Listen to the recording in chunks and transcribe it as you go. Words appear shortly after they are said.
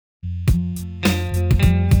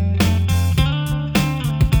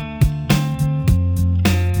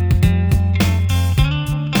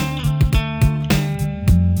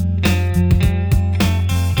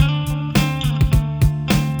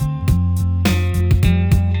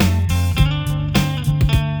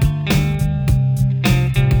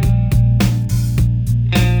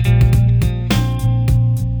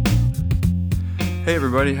Hey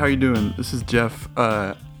everybody, how you doing? This is Jeff.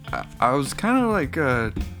 I was kind of like,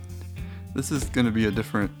 this is going to be a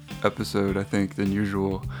different episode, I think, than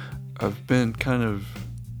usual. I've been kind of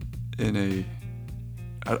in a,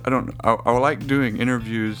 I like doing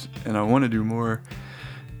interviews and I want to do more.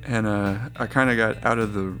 And I kind of got out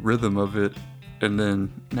of the rhythm of it. And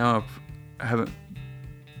then now I haven't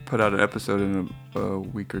put out an episode in a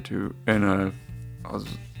week or two. And I was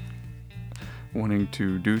wanting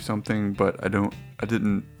to do something, but I don't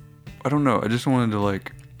know. I just wanted to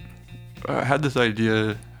I had this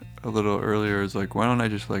idea a little earlier. It's like, why don't I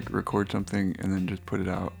just record something and then just put it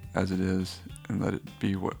out as it is and let it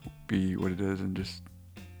be what it is, and just,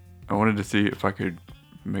 I wanted to see if I could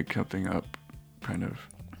make something up, kind of.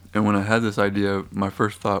 And when I had this idea, my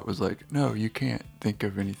first thought was like, no, you can't think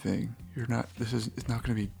of anything. It's not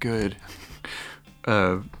going to be good.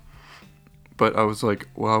 But I was like,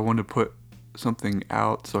 well, I want to put something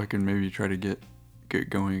out so I can maybe try to get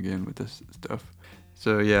going again with this stuff.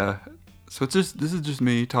 So yeah, so this is just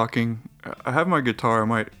me talking. I have my guitar. I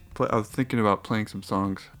might play. I was thinking about playing some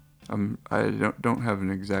songs. I don't have an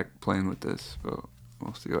exact plan with this, but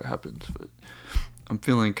we'll see what happens. But I'm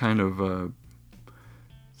feeling kind of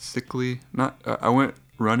sickly. I went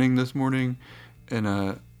running this morning, and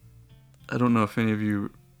I don't know if any of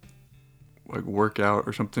you work out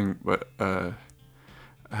or something, but I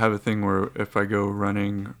have a thing where if I go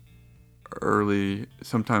running early,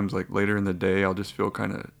 sometimes later in the day, I'll just feel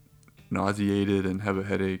kind of nauseated and have a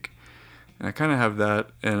headache. And I kind of have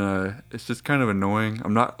that, and it's just kind of annoying.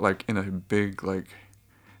 I'm not in a big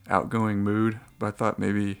outgoing mood, but I thought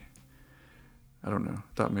maybe, I don't know,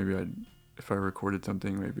 if I recorded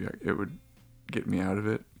something, maybe it would get me out of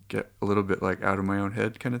it, get a little bit out of my own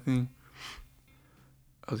head kind of thing.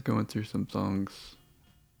 I was going through some songs.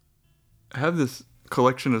 I have this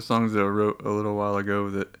collection of songs that I wrote a little while ago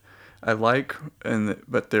that I like,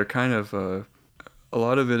 but they're kind of a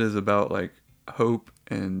lot of it is about hope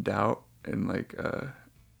and doubt and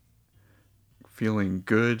feeling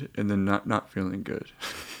good and then not feeling good.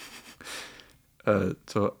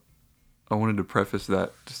 So I wanted to preface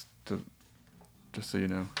that just so you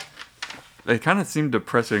know. They kind of seem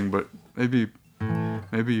depressing, but maybe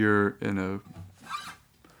you're in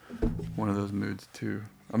one of those moods too.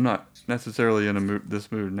 I'm not necessarily in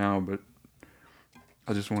this mood now, but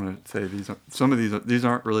I just want to say some of these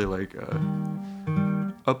aren't really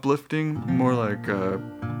uplifting, more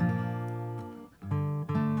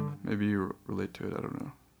maybe you relate to it, I don't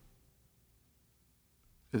know.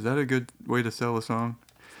 Is that a good way to sell a song?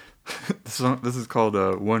 This is called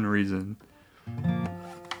One Reason.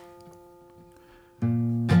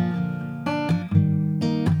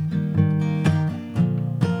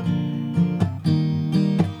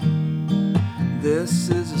 This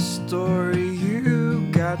is a story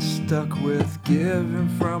you got stuck with, given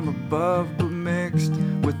from above but mixed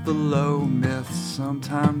with the low myths.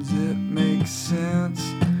 Sometimes it makes sense,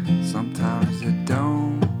 sometimes it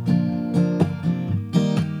don't.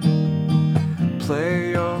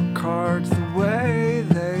 Play your cards the way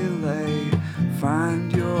they lay,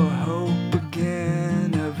 find your hope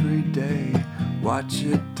again every day. Watch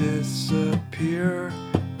it disappear,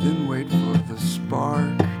 then wait for the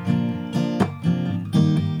spark.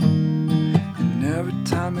 Every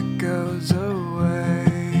time it goes away,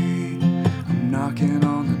 I'm knocking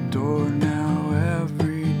on the door now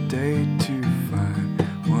every day to find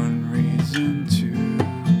one reason to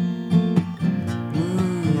move.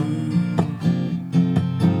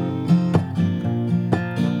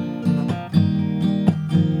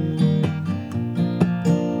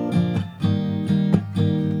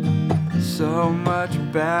 So much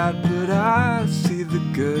bad, but I see the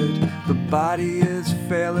good. The body is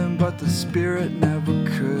failing, but the spirit never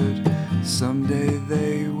could. Someday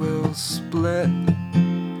they will split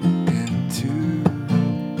in two.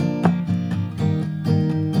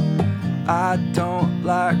 I don't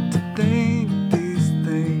like to think these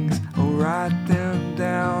things. I'll write them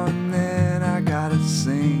down, then I gotta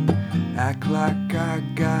sing. Act like I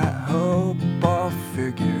got hope all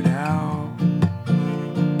figured out.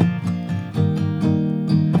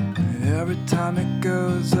 Every time it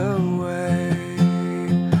goes away,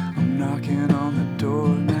 I'm knocking on the door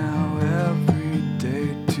now every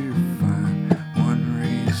day to find one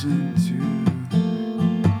reason to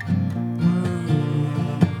move.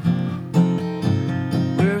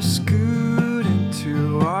 We're scooting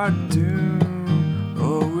to our doom.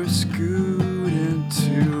 Oh, we're scooting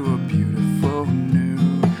to a beautiful new.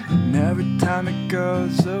 And every time it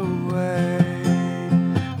goes away,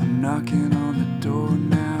 I'm knocking on the door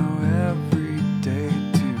now every day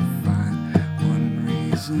to find one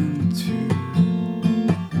reason to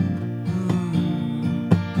move.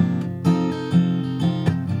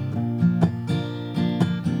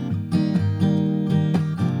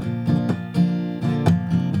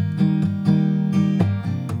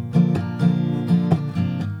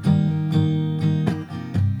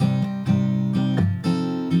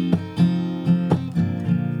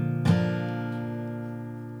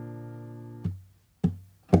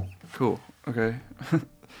 Cool. Okay. I'm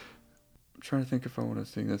trying to think if I want to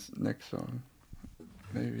sing this next song.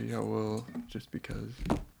 Maybe I will, just because.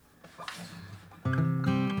 I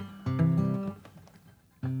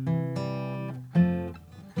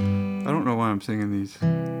don't know why I'm singing these.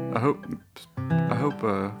 I hope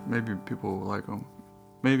maybe people will like them.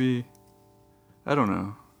 Maybe, I don't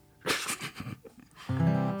know.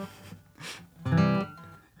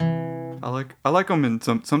 I like them, and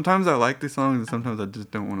sometimes I like these songs, and sometimes I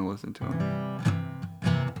just don't want to listen to them.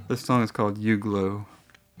 This song is called "You Glow."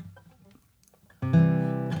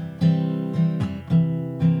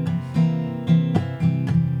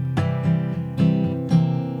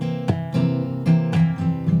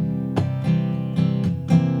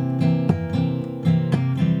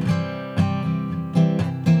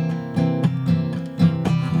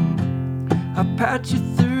 I patch you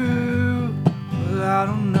through, but I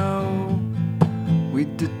don't know. We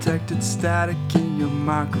detected static in your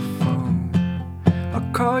microphone. I'll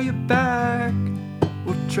call you back,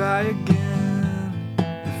 we'll try again.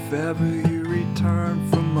 If ever you return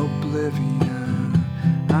from oblivion,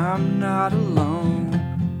 I'm not alone,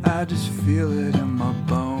 I just feel it in my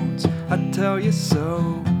bones. I tell you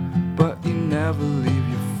so, but you never leave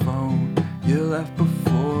your phone. You left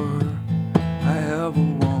before I ever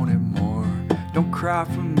wanted more. Don't cry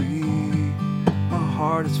for me, my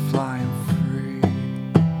heart is flying free.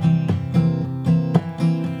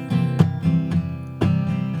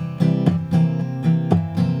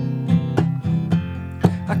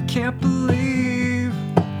 I can't believe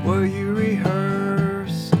what you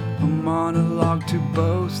rehearse, a monologue to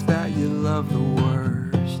boast that you love the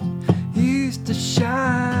worst. You used to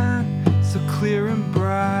shine so clear and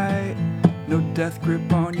bright, no death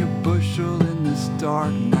grip on your bushel in this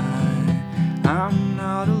dark night. I'm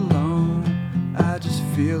not alone, I just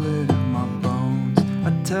feel it in my bones.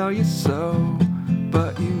 I tell you so,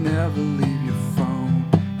 but you never leave your phone.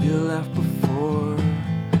 You left before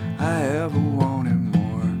I ever wanted more.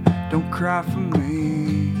 Don't cry for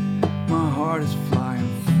me, my heart is flying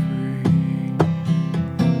free.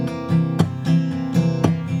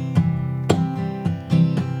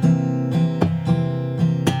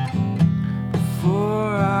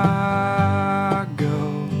 Before I go,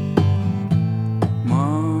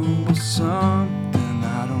 mumble something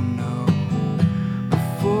I don't know.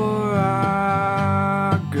 Before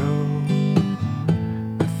I go,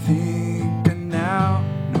 I think I now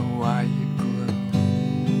know why you glow.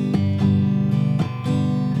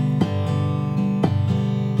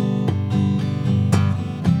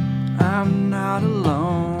 I'm not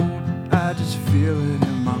alone, I just feel it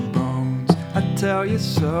in my bones. I tell you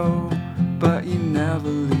so, but you never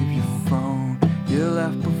leave your phone. You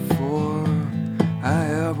left before I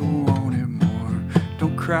ever wanted more.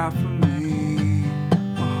 Don't cry for me,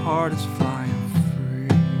 my heart is flying free.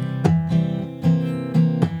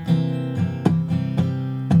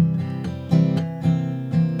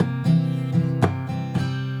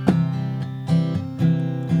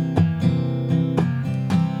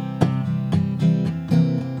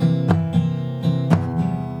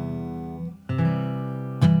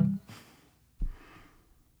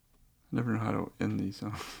 Never know how to end these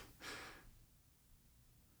songs.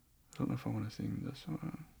 I don't know if I want to sing this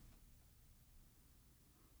one.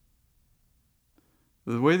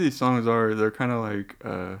 The way these songs are, they're kind of like,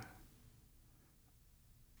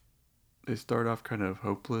 they start off kind of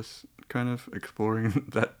hopeless, kind of exploring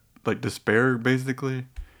that, like, despair, basically.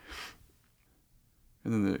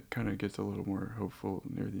 And then it kind of gets a little more hopeful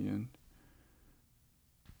near the end.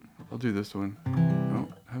 I'll do this one.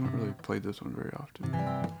 I haven't really played this one very often.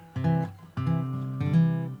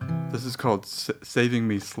 This is called Saving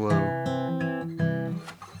Me Slow.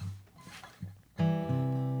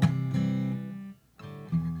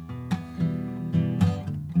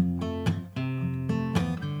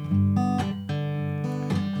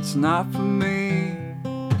 It's not for me,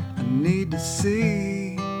 I need to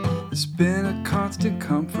see. It's been a constant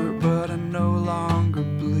comfort, but I no longer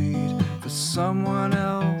bleed for someone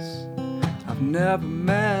else I've never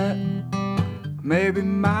met. Maybe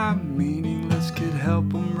my meaningless could help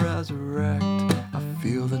them resurrect. I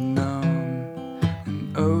feel the numb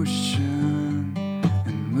and ocean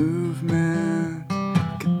and movement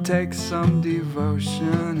could take some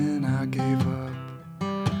devotion, and I gave up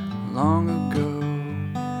long ago.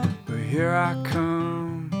 But here I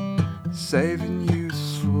come, saving you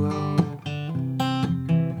slow.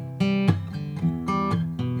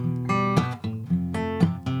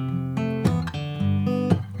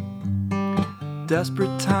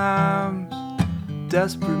 Desperate times,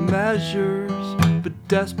 desperate measures, but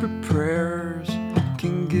desperate prayers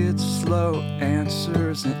can get slow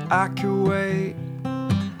answers, and I can wait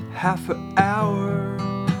half an hour,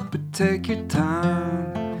 but take your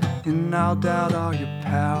time, and I'll doubt all your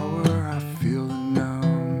power. I feel the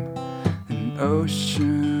numb, an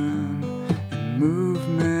ocean and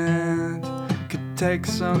movement could take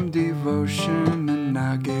some devotion, and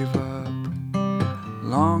I gave up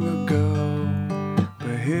long ago,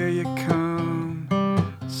 but here you come,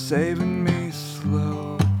 saving me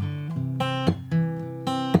slow.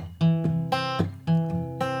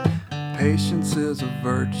 Patience is a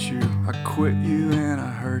virtue. I quit you and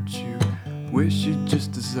I hurt you. Wish you'd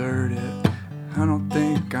just desert it. I don't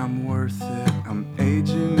think I'm worth it. I'm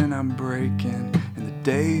aging and I'm breaking, and the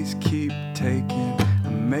days keep taking. I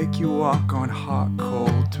make you walk on hot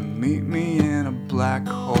coal to meet me in a black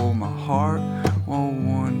hole. My heart won't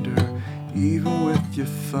wander, even with your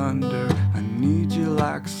thunder. I need you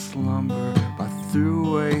like slumber, but I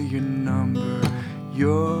threw away your number.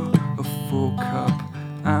 You're a full cup,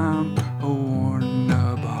 I'm a worn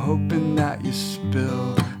nub, hoping that you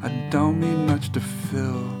spill. I don't need much to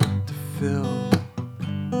fill.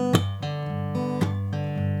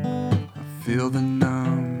 I feel the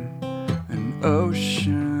numb, an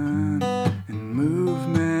ocean and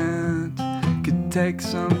movement could take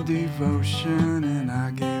some devotion, and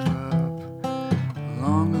I gave up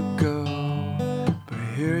long ago, but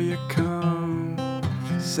here you come,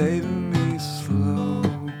 saving me slow.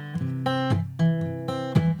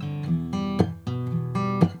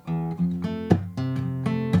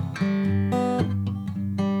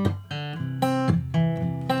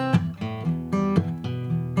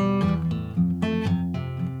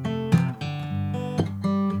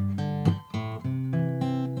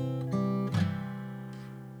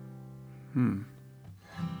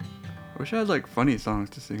 I wish I had like funny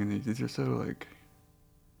songs to sing in these. These are so like.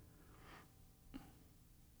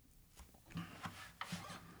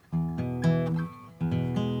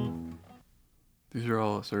 These are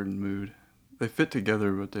all a certain mood. They fit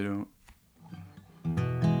together, but they don't.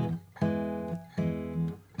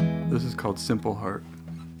 This is called Simple Heart.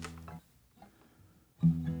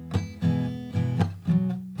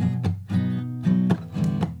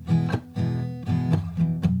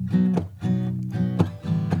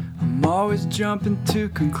 I'm always jumping to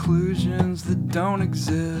conclusions that don't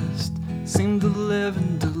exist. Seem to live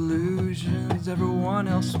in delusions everyone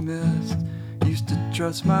else missed. Used to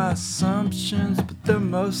trust my assumptions, but they're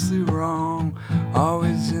mostly wrong.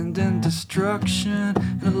 Always end in destruction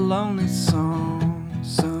and a lonely song.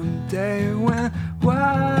 Someday when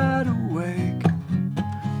wide awake,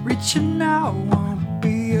 reaching out won't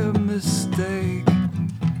be a mistake.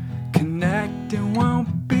 Connecting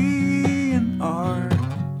won't be an art.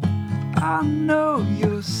 I know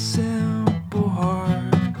your simple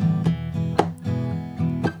heart.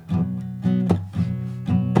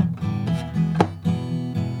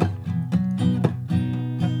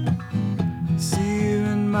 See,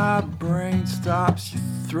 when my brain stops, you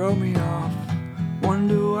throw me off.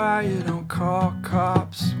 Wonder why you don't call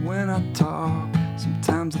cops when I talk.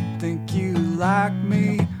 Sometimes I think you like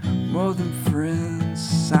me more than friends.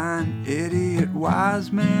 Sign idiot,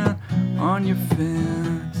 wise man on your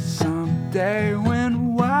fence. Someday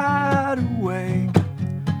when wide awake,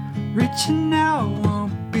 reaching out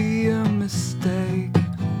won't be a mistake.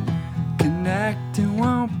 Connecting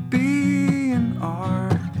won't be an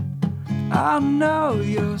art. I know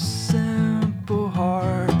your simple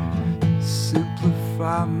heart.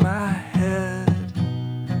 Simplify my head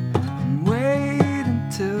and wait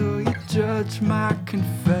until you judge my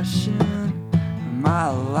confession. Am I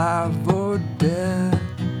alive or dead?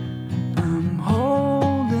 I'm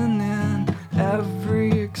holding in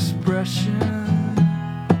every expression.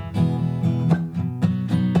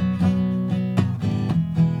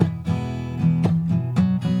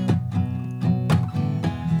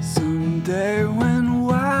 Someday when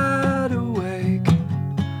wide awake,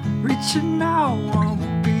 reaching out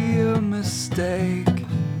won't be a mistake.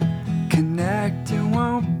 Connecting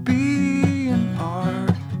won't be an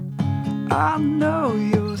art. I know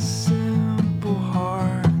your simple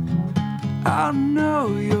heart. I know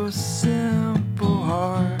your simple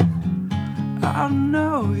heart. I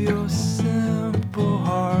know your simple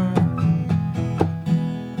heart.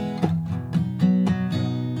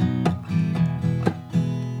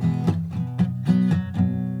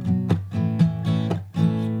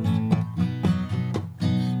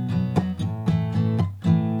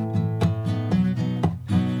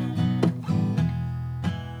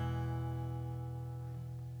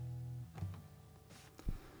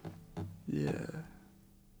 Yeah.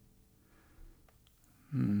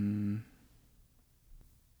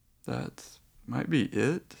 That might be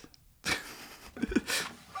it.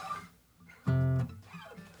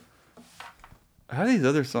 I have these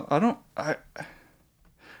other songs. I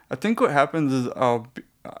think what happens is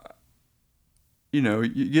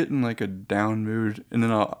you get in like a down mood, and then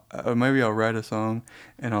maybe I'll write a song,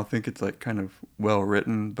 and I'll think it's like kind of well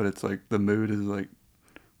written, but it's like the mood is like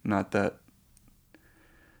not that,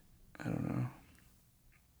 I don't know,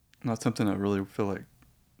 not something I really feel like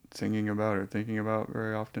singing about or thinking about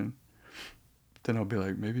very often. But then I'll be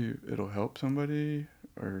like, maybe it'll help somebody,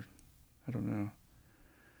 or I don't know.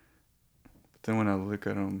 But then when I look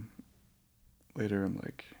at them later, I'm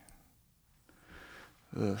like,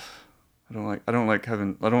 ugh. I don't like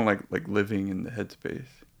living in the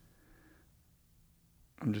headspace.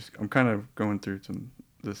 I'm kind of going through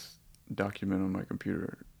this document on my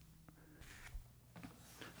computer.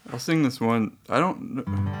 I'll sing this one. I don't know.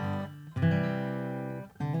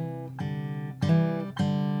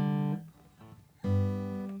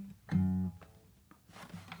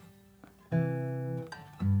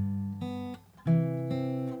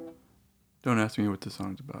 Don't ask me what the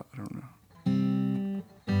song's about. I don't know.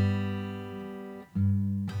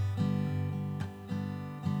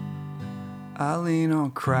 I lean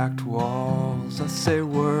on cracked walls, I say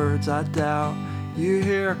words I doubt. You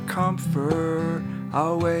hear comfort,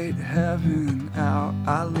 I'll wait heaven out.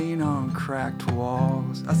 I lean on cracked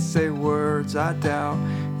walls, I say words I doubt.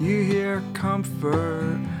 You hear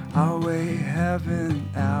comfort, I'll wait heaven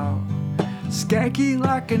out. Skanky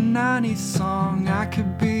like a 90s song, I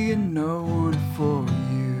could be a no one for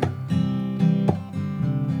you.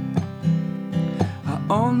 I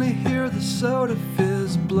only hear the soda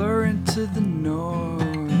fizz blur into the noise.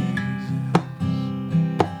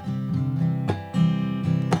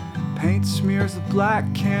 Paint smears the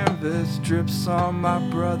black canvas, drips on my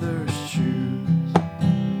brother's shoes.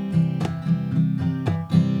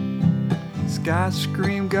 Skies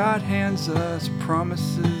scream, God hands us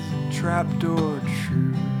promises, trapdoor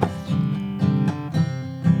truths.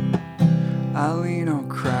 I lean on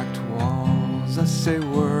cracked walls, I say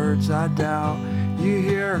words I doubt. You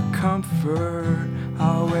hear comfort,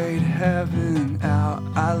 I'll wait heaven out.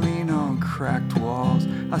 I lean on cracked walls,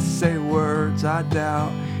 I say words I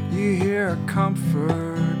doubt. You hear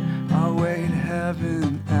comfort, I'll wait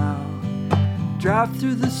heaven out. Drive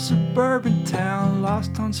through the suburban town,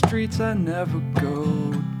 lost on streets I never go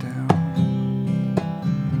down.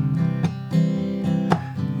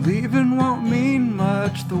 Leaving won't mean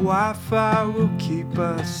much, the Wi-Fi will keep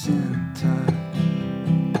us in touch.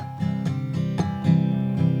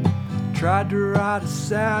 Tried to write a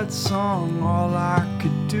sad song, all I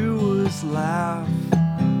could do was laugh.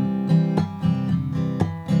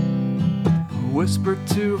 A whisper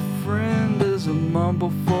to a friend is a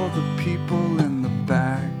mumble for the people in the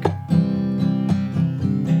back.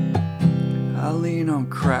 I lean on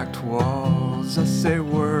cracked walls, I say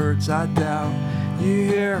words I doubt. You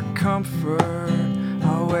hear comfort,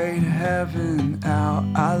 I'll wait heaven out.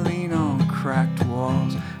 I lean on cracked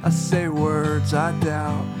walls, I say words I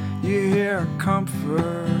doubt. You hear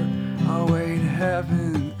comfort, I'll wait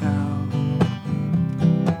heaven out.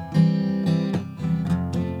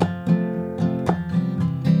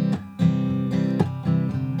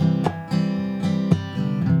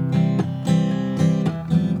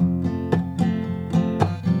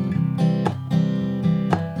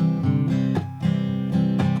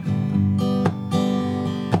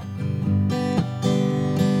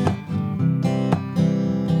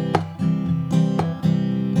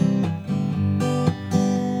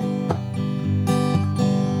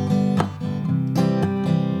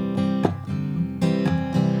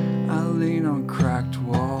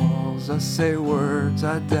 I say words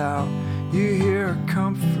I doubt. You hear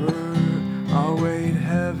comfort, I'll wait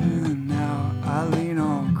heaven out. I lean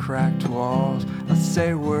on cracked walls, I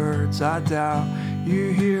say words I doubt.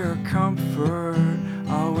 You hear comfort,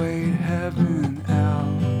 I'll wait heaven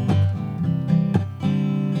out.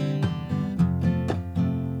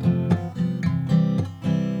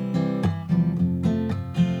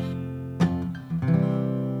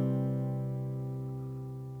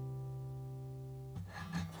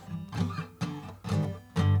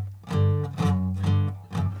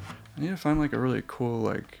 I need to find like a really cool,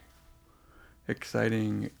 like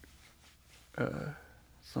exciting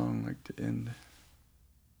song like to end.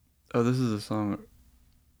 Oh, this is a song.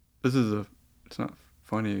 It's not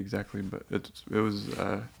funny exactly, but it was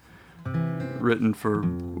written for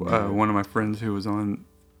one of my friends who was on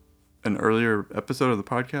an earlier episode of the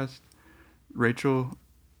podcast, Rachel.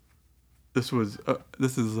 This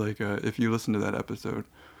is like if you listen to that episode,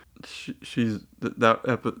 I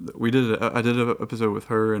did an episode with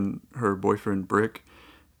her and her boyfriend Brick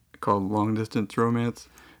called Long Distance Romance,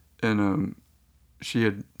 and she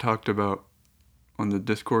had talked about on the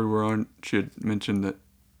Discord we're on, she had mentioned that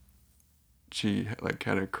she like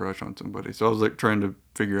had a crush on somebody. So I was like trying to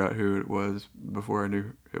figure out who it was before I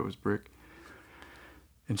knew it was Brick.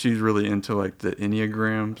 And she's really into like the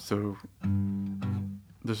Enneagram, so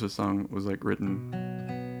this song was like written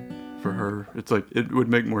for her. It's like it would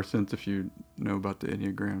make more sense if you know about the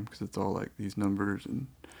Enneagram, because it's all like these numbers and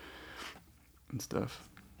stuff.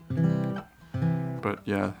 But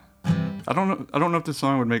yeah, I don't know if this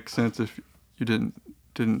song would make sense if you didn't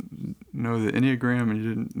know the Enneagram and you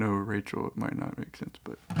didn't know Rachel. It might not make sense,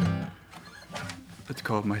 but it's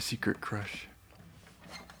called My Secret Crush.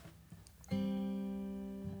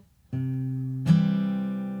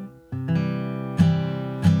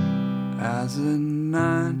 As a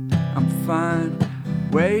 9, I'm fine,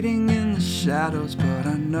 waiting in the shadows, but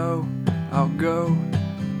I know I'll go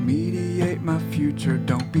mediate my future.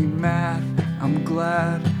 Don't be mad, I'm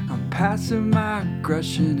glad I'm passing my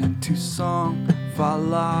aggression into song.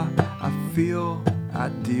 Voila, I feel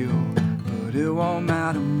ideal, but it won't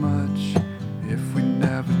matter much if we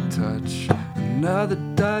never touch. Another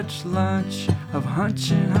Dutch lunch of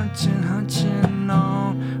hunching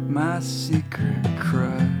on my secret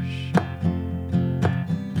crush.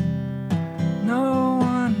 No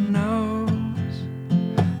one knows.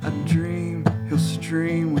 I dream he'll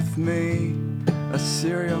stream with me a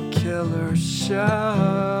serial killer show.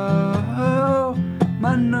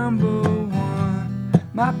 My number 1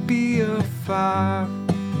 might be a 5,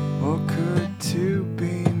 or could 2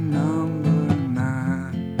 be number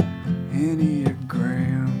 9?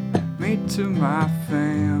 Enneagram, me to my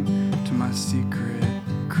fam, to my secret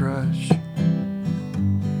crush.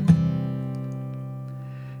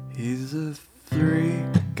 He's a 3,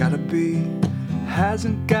 gotta be,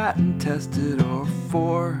 hasn't gotten tested, or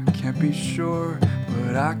 4, can't be sure,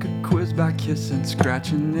 but I could quiz by kissing,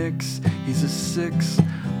 scratching nicks. He's a 6,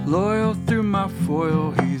 loyal through my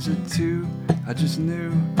foil. He's a 2, I just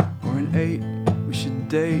knew, or an 8, we should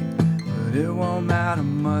date, but it won't matter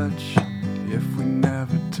much if we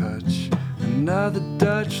never touch. Another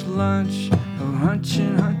Dutch lunch of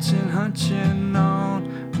hunching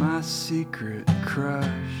on my secret crush.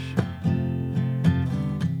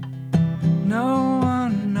 No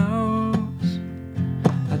one knows.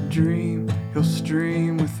 I dream he'll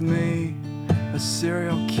stream with me a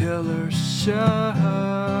serial killer show.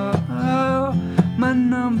 My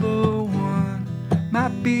number 1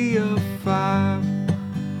 might be a 5,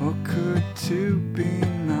 or could 2 be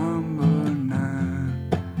number 9?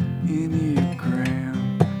 Enneagram,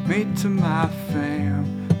 me to my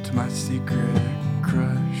fam, to my secret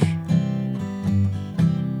crush.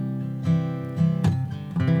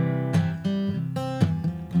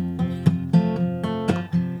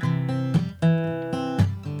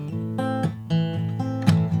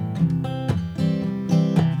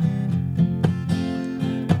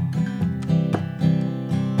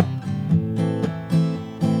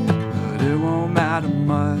 It won't matter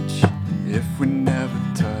much if we never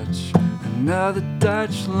touch. Another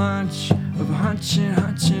Dutch lunch of hunching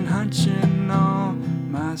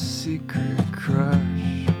on my secret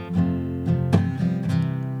crush.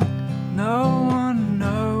 No one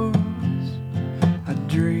knows. I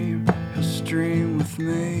dream he'll stream with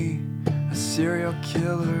me a serial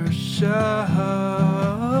killer show.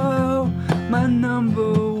 My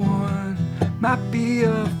number 1 might be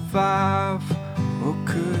a 5, or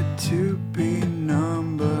could 2 be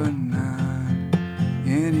number 9?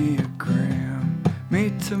 Enneagram,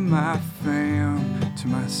 me to my fam, to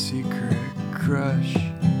my secret crush.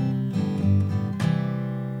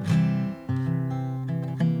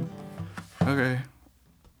 Okay,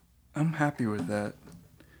 I'm happy with that.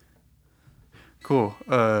 Cool.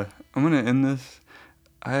 I'm gonna end this.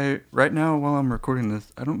 Right now, while I'm recording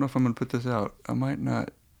this, I don't know if I'm gonna put this out. I might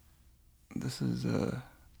not. This is I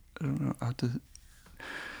don't know.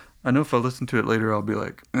 I know if I listen to it later, I'll be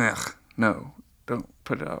like, ugh, no, don't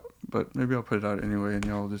put it out. But maybe I'll put it out anyway, and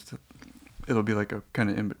y'all just, it'll be like a kind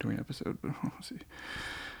of in-between episode, but we'll see.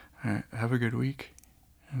 All right, have a good week,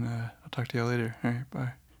 and I'll talk to y'all later. All right,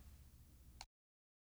 bye.